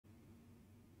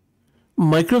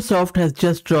Microsoft has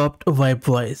just dropped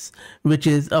VibeVoice, which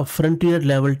is a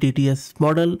frontier-level TTS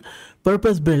model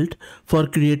purpose-built for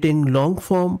creating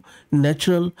long-form,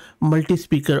 natural,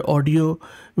 multi-speaker audio,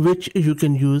 which you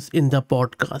can use in the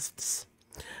podcasts.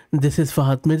 This is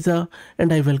Fahad Mirza,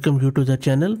 and I welcome you to the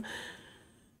channel.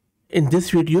 In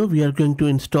this video, we are going to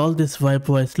install this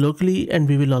VibeVoice locally, and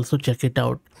we will also check it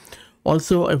out.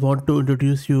 Also, I want to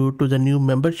introduce you to the new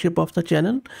membership of the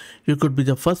channel. You could be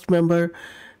the first member.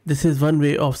 This is one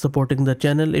way of supporting the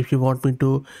channel if you want me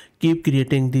to keep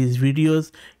creating these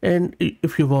videos and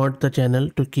if you want the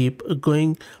channel to keep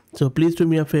going. So please do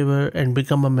me a favor and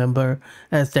become a member,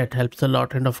 as that helps a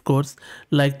lot. And of course,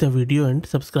 like the video and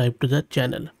subscribe to the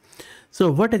channel. So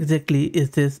what exactly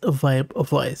is this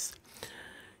VibeVoice?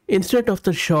 Instead of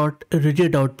the short,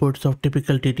 rigid outputs of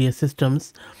typical TTS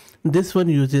systems, this one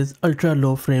uses ultra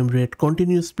low frame rate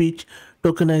continuous speech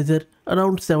tokenizer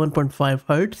around 7.5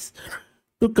 Hz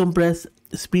to compress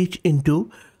speech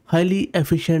into highly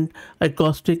efficient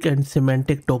acoustic and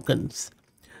semantic tokens.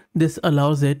 This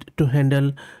allows it to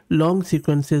handle long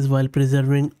sequences while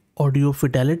preserving audio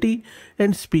fidelity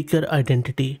and speaker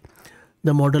identity.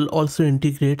 The model also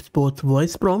integrates both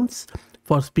voice prompts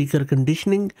for speaker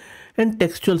conditioning and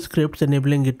textual scripts,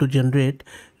 enabling it to generate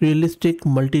realistic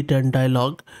multi-turn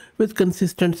dialogue with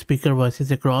consistent speaker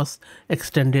voices across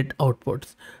extended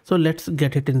outputs. So let's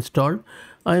get it installed.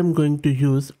 I am going to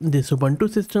use this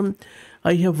Ubuntu system.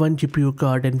 I have one GPU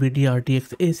card, NVIDIA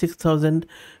RTX A6000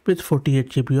 with 48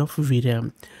 GB of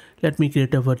VRAM. Let me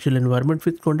create a virtual environment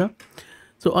with Conda.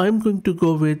 So I'm going to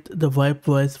go with the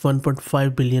VibeVoice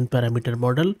 1.5 billion parameter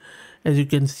model. As you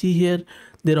can see here,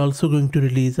 they're also going to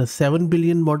release a 7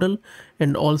 billion model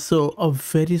and also a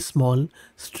very small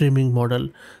streaming model.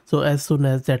 So as soon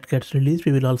as that gets released,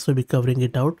 we will also be covering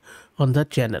it out on the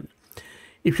channel.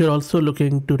 If you're also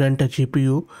looking to rent a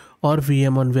GPU or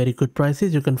VM on very good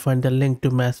prices, you can find the link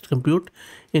to Massed Compute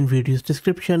in video's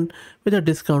description with a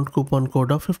discount coupon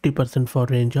code of 50% for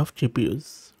range of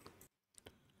GPUs.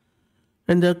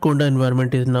 And the Conda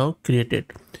environment is now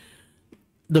created.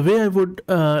 The way I would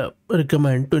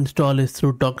recommend to install is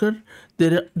through Docker.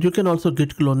 You can also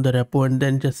git clone the repo and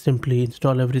then just simply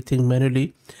install everything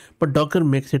manually. But Docker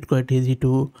makes it quite easy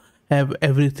to have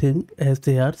everything as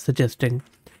they are suggesting.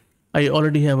 I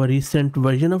already have a recent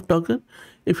version of Docker.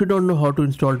 If you don't know how to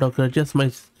install Docker, just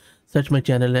search my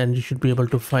channel and you should be able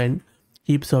to find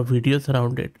heaps of videos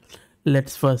around it.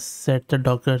 Let's first set the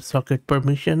Docker socket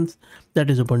permissions. That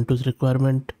is Ubuntu's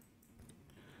requirement.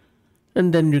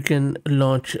 And then you can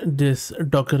launch this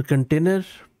Docker container,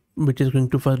 which is going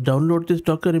to first download this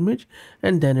Docker image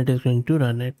and then it is going to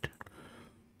run it.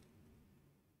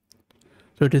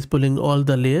 So it is pulling all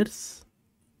the layers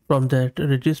from that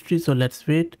registry. So let's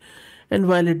wait. And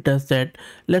while it does that,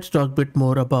 let's talk a bit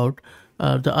more about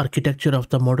the architecture of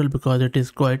the model, because it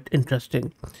is quite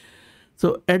interesting.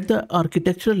 So at the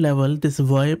architectural level, this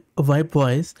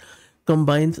VibeVoice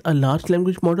combines a large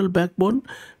language model backbone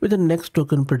with a next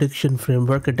token prediction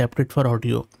framework adapted for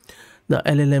audio. The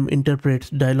LLM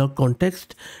interprets dialogue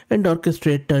context and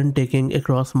orchestrates turn taking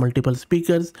across multiple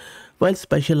speakers, while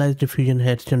specialized diffusion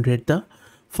heads generate the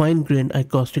fine-grained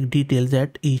acoustic details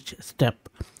at each step.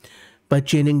 By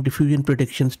chaining diffusion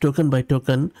predictions token by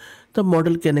token, the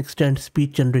model can extend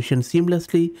speech generation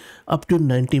seamlessly up to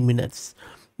 90 minutes.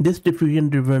 This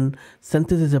diffusion-driven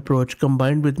synthesis approach,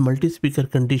 combined with multi-speaker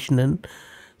conditioning,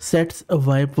 sets a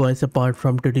VibeVoice apart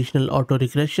from traditional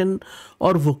auto-regression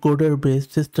or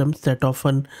vocoder-based systems that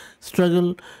often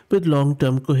struggle with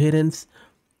long-term coherence,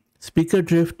 speaker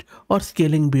drift, or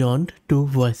scaling beyond two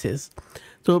voices.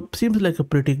 So seems like a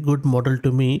pretty good model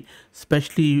to me,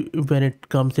 especially when it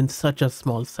comes in such a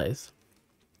small size.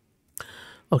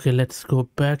 Okay, let's go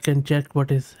back and check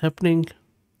what is happening.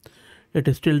 It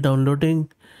is still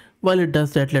downloading. While it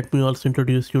does that, let me also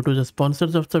introduce you to the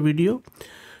sponsors of the video,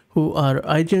 who are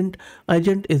iGent.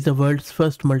 iGent is the world's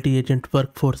first multi-agent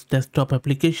workforce desktop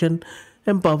application,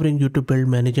 empowering you to build,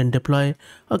 manage, and deploy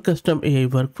a custom AI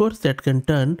workforce that can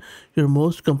turn your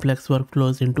most complex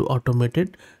workflows into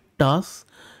automated tasks.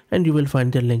 And you will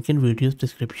find the link in video's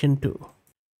description too.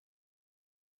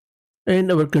 And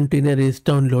our container is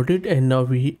downloaded, and now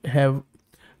we have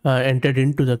entered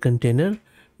into the container.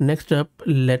 Next up,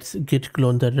 let's git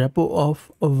clone the repo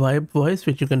of VibeVoice,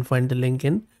 which you can find the link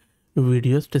in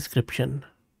video's description.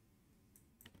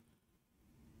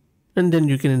 And then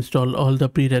you can install all the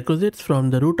prerequisites from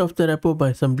the root of the repo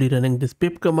by simply running this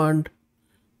pip command.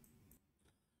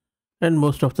 And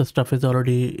most of the stuff is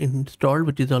already installed,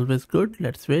 which is always good.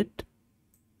 Let's wait.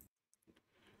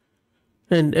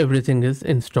 And everything is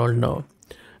installed now.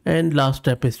 And last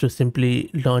step is to simply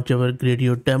launch our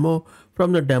Gradio demo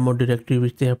from the demo directory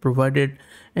which they have provided.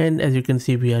 And as you can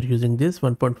see, we are using this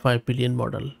 1.5 billion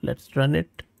model. Let's run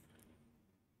it.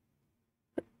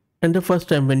 And the first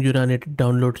time when you run it, it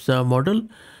downloads the model,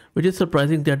 which is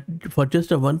surprising that for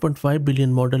just a 1.5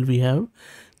 billion model, we have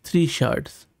 3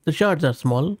 shards. The shards are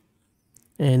small,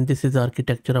 and this is the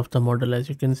architecture of the model, as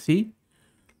you can see,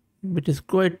 which is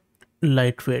quite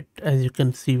lightweight, as you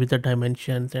can see with the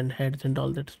dimensions and heads and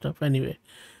all that stuff. Anyway,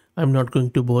 I'm not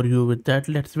going to bore you with that.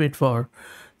 Let's wait for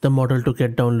the model to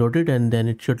get downloaded, and then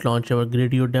it should launch our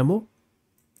Gradio demo.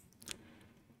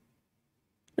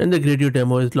 And the Gradio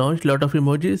demo is launched. Lot of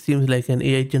emojis, seems like an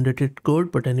AI generated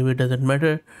code, but anyway, doesn't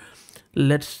matter.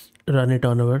 Let's run it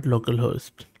on our local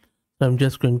host. So I'm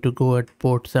just going to go at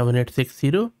port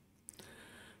 7860,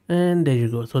 and there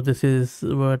you go. So this is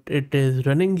what it is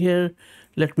running here.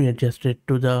 Let me adjust it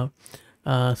to the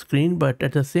screen, but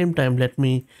at the same time, let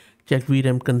me check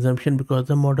VRAM consumption because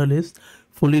the model is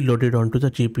fully loaded onto the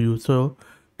GPU. So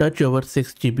touch over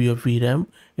 6 GB of VRAM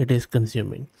it is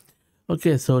consuming.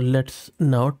 Okay, so let's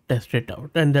now test it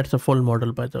out, and that's a full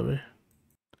model, by the way.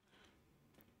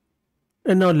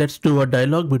 And now let's do a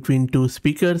dialogue between two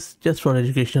speakers just for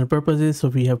educational purposes. So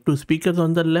we have two speakers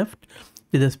on the left.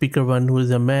 There's a speaker 1 who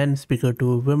is a man, speaker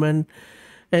 2 woman,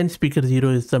 and speaker 0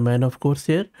 is the man, of course,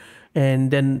 here.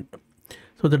 And then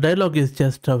so the dialogue is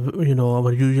just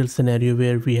our usual scenario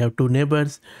where we have two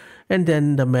neighbors, and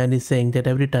then the man is saying that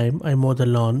every time I mow the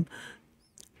lawn,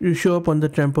 you show up on the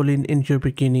trampoline in your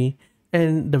bikini.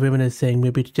 And the woman is saying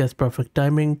maybe it's just perfect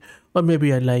timing, or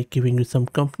maybe I like giving you some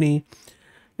company.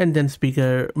 And then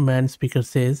speaker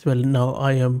says, well, now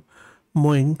I am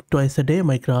mowing twice a day,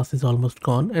 my grass is almost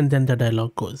gone. And then the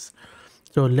dialogue goes.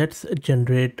 So let's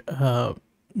generate the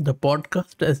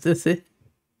podcast, as they say.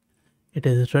 It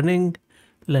is running.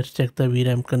 Let's check the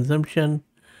VRAM consumption.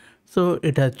 So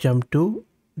it has jumped to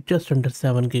just under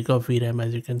 7 gig of VRAM,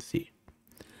 as you can see.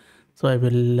 So I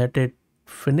will let it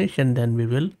finish and then we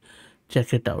will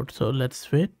check it out. So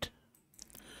let's wait.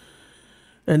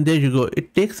 And there you go.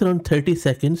 It takes around 30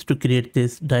 seconds to create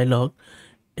this dialogue.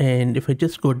 And if I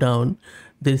just go down,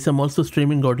 there is some also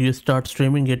streaming audio. Start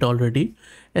streaming it already.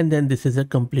 And then this is a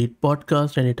complete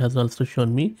podcast, and it has also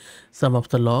shown me some of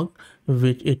the log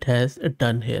which it has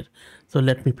done here. So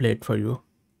let me play it for you.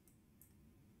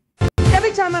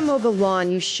 Every time I mow the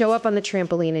lawn, you show up on the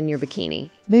trampoline in your bikini.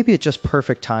 Maybe it's just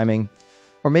perfect timing.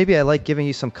 Or maybe I like giving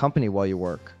you some company while you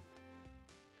work.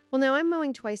 Well, now I'm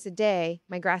mowing twice a day.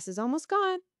 My grass is almost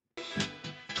gone.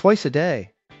 Twice a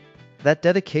day. That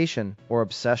dedication or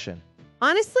obsession.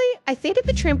 Honestly, I think that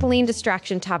the trampoline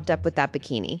distraction topped up with that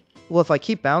bikini. Well, if I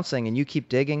keep bouncing and you keep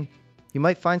digging, you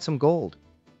might find some gold.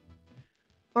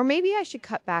 Or maybe I should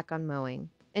cut back on mowing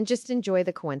and just enjoy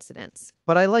the coincidence.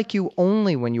 But I like you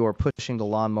only when you are pushing the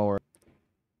lawnmower.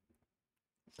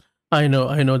 I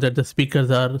know that the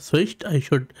speakers are switched. I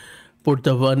should put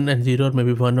the 1 and 0, or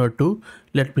maybe 1 or 2.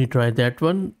 Let me try that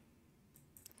one.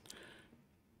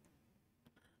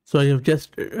 So I have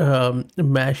just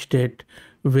mashed it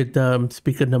with the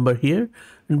speaker number here.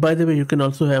 And by the way, you can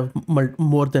also have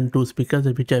more than 2 speakers,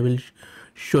 which I will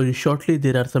show you shortly.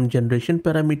 There are some generation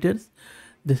parameters.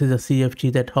 This is a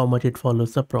CFG, that how much it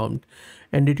follows the prompt.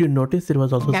 And did you notice there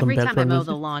was also some background music? Every time I mow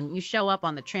the lawn, you show up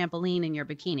on the trampoline in your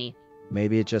bikini.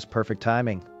 Maybe it's just perfect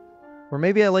timing. Or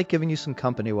maybe I like giving you some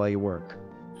company while you work.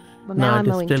 Well, now I'm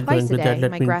mowing twice a day.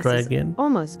 Let My me grass try is again.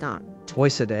 almost gone.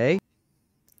 Twice a day?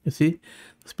 You see,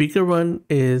 speaker 1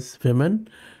 is women,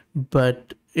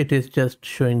 but it is just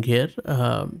showing here,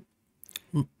 the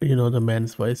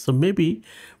man's voice. So maybe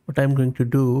what I'm going to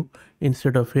do,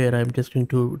 instead of here, I'm just going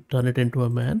to turn it into a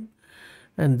man,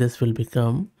 and this will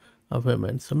become a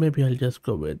woman. So maybe I'll just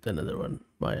go with another one.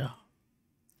 Maya.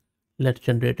 Let's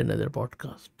generate another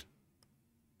podcast.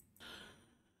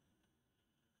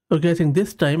 Okay, I think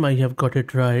this time I have got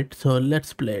it right. So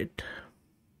let's play it.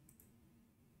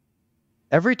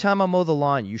 Every time I mow the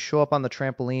lawn, you show up on the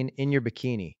trampoline in your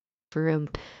bikini.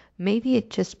 Maybe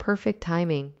it's just perfect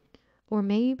timing. Or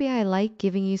maybe I like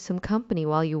giving you some company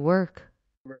while you work.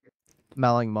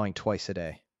 Mowing twice a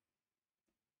day.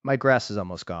 My grass is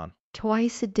almost gone.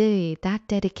 Twice a day, that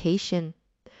dedication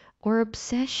or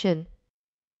obsession.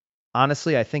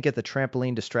 Honestly, I think the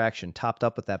trampoline distraction topped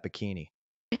up with that bikini.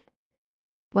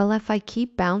 Well, if I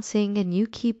keep bouncing and you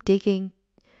keep digging,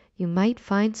 you might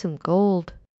find some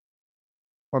gold.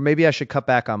 Or maybe I should cut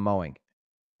back on mowing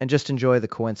and just enjoy the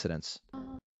coincidence.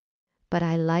 But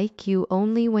I like you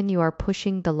only when you are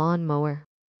pushing the lawnmower.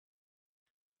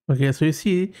 Okay, so you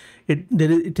see,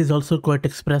 it is also quite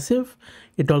expressive.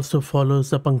 It also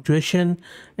follows the punctuation,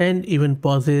 and even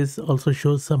pauses also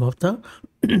shows some of the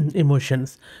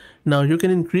emotions. Now you can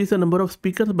increase the number of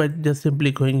speakers by just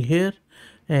simply going here.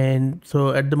 And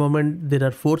so at the moment there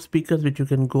are 4 speakers which you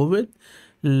can go with.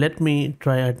 Let me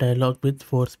try a dialogue with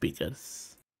 4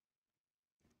 speakers.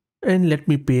 And let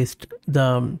me paste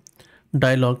the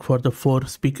dialogue for the 4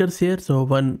 speakers here. So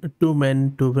 2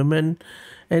 men, 2 women.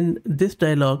 And this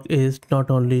dialogue is not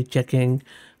only checking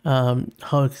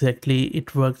how exactly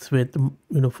it works with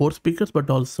 4 speakers, but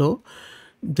also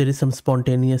there is some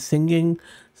spontaneous singing,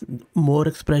 more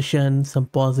expression, some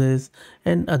pauses,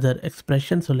 and other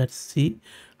expressions. So let's see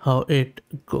how it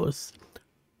goes.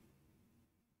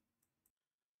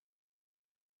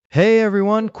 Hey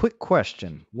everyone, quick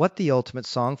question. What the ultimate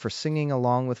song for singing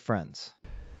along with friends?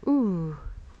 Ooh,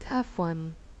 tough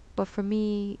one. But for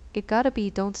me, it gotta be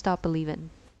Don't Stop Believin'.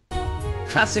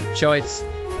 Classic choice.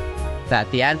 That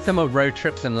the anthem of road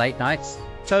trips and late nights.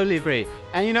 Totally agree.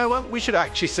 And you know what? We should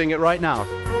actually sing it right now.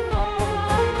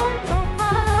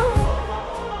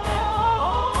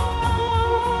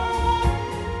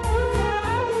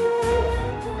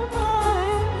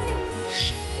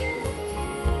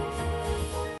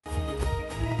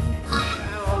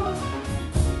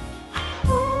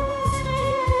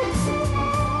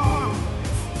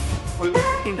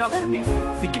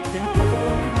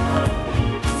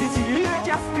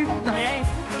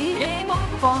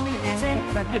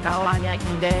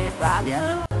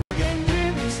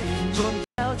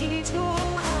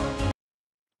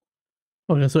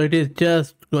 Okay, so it is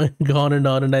just going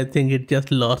on, and I think it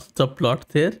just lost the plot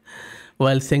there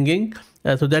while singing.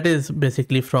 So that is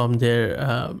basically from their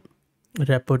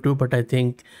repo too, but I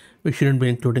think we shouldn't be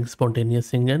including spontaneous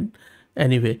singing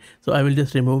anyway. So I will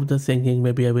just remove the singing.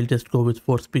 Maybe I will just go with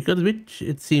 4 speakers, which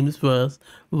it seems was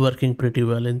working pretty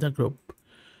well in the group.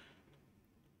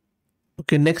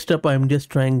 Okay, next up I'm just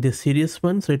trying this serious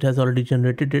one. So it has already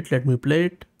generated it. Let me play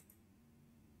it.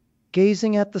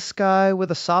 Gazing at the sky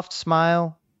with a soft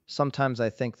smile. Sometimes I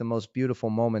think the most beautiful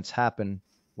moments happen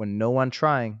when no one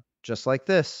trying, just like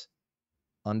this.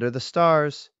 Under the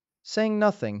stars, saying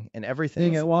nothing and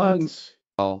everything at once.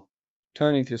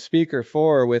 Turning to speaker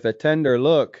 4 with a tender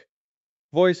look,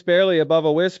 voice barely above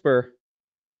a whisper.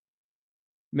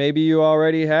 Maybe you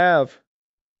already have.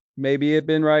 Maybe it's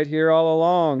been right here all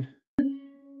along.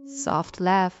 Soft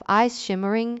laugh, eyes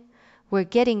shimmering. We're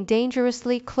getting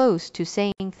dangerously close to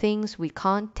saying things we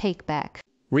can't take back.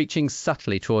 Reaching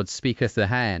subtly towards speakers the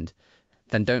hand.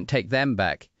 Then don't take them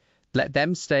back. Let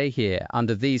them stay here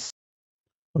under these.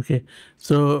 Okay,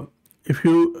 so if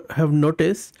you have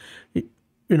noticed,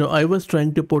 I was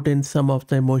trying to put in some of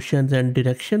the emotions and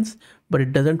directions, but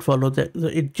it doesn't follow that. So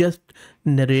it just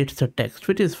narrates the text,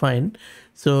 which is fine.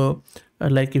 So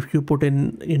like if you put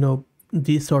in,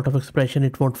 these sort of expression,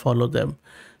 it won't follow them.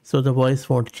 So the voice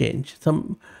won't change.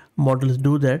 Some models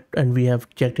do that, and we have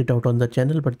checked it out on the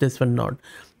channel, but this one not.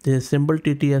 This is simple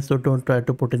TTS, so don't try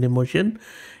to put in emotion.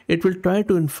 It will try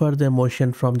to infer the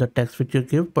emotion from the text which you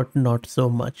give, but not so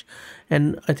much.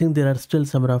 And I think there are still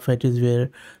some rough edges where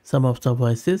some of the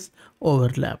voices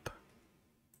overlap.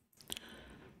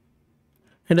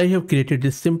 And I have created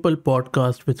this simple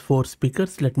podcast with 4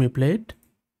 speakers. Let me play it.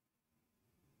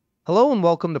 Hello and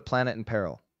welcome to Planet in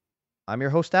Peril. I'm your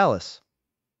host, Alice.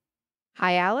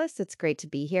 Hi, Alice. It's great to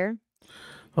be here.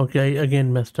 Okay, I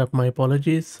again messed up. My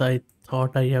apologies. I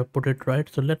thought I have put it right.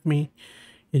 So let me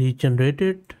regenerate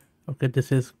it. Okay,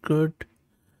 this is good.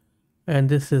 And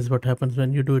this is what happens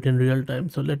when you do it in real time.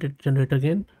 So let it generate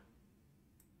again.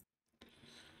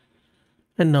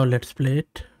 And now let's play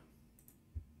it.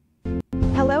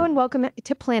 Hello and welcome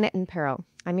to Planet in Peril.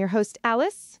 I'm your host,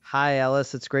 Alice. Hi,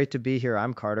 Alice. It's great to be here.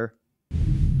 I'm Carter.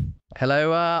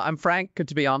 Hello, I'm Frank. Good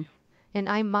to be on. And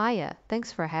I'm Maya.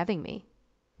 Thanks for having me.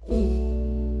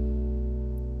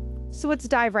 So let's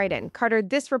dive right in. Carter,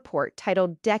 this report,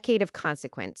 titled Decade of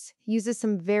Consequence, uses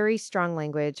some very strong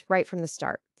language right from the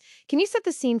start. Can you set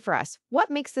the scene for us?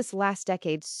 What makes this last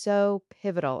decade so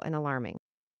pivotal and alarming?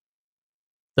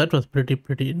 That was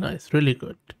pretty nice. Really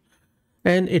good.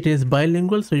 And it is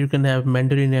bilingual, so you can have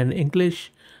Mandarin and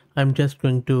English. I'm just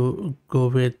going to go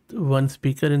with 1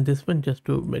 speaker in this one just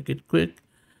to make it quick.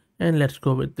 And let's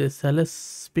go with this Alice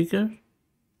speaker.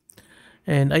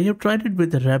 And I have tried it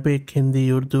with Arabic,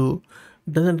 Hindi, Urdu.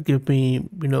 Doesn't give me,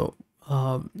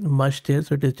 much there.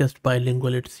 So it is just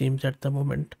bilingual, it seems, at the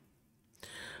moment.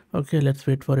 Okay, let's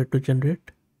wait for it to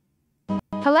generate.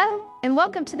 Hello, and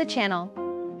welcome to the channel.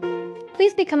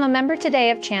 Please become a member today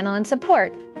of channel and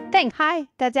support. Thanks. Hi,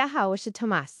 大家好，我是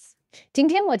Thomas. 今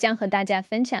天我将和大家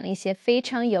分享一些非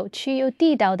常有趣又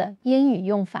地道的英语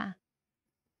用法。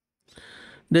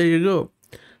There you go.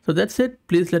 So that's it.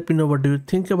 Please let me know what do you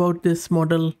think about this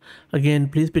model. Again,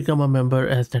 please become a member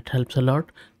as that helps a lot.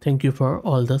 Thank you for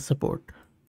all the support.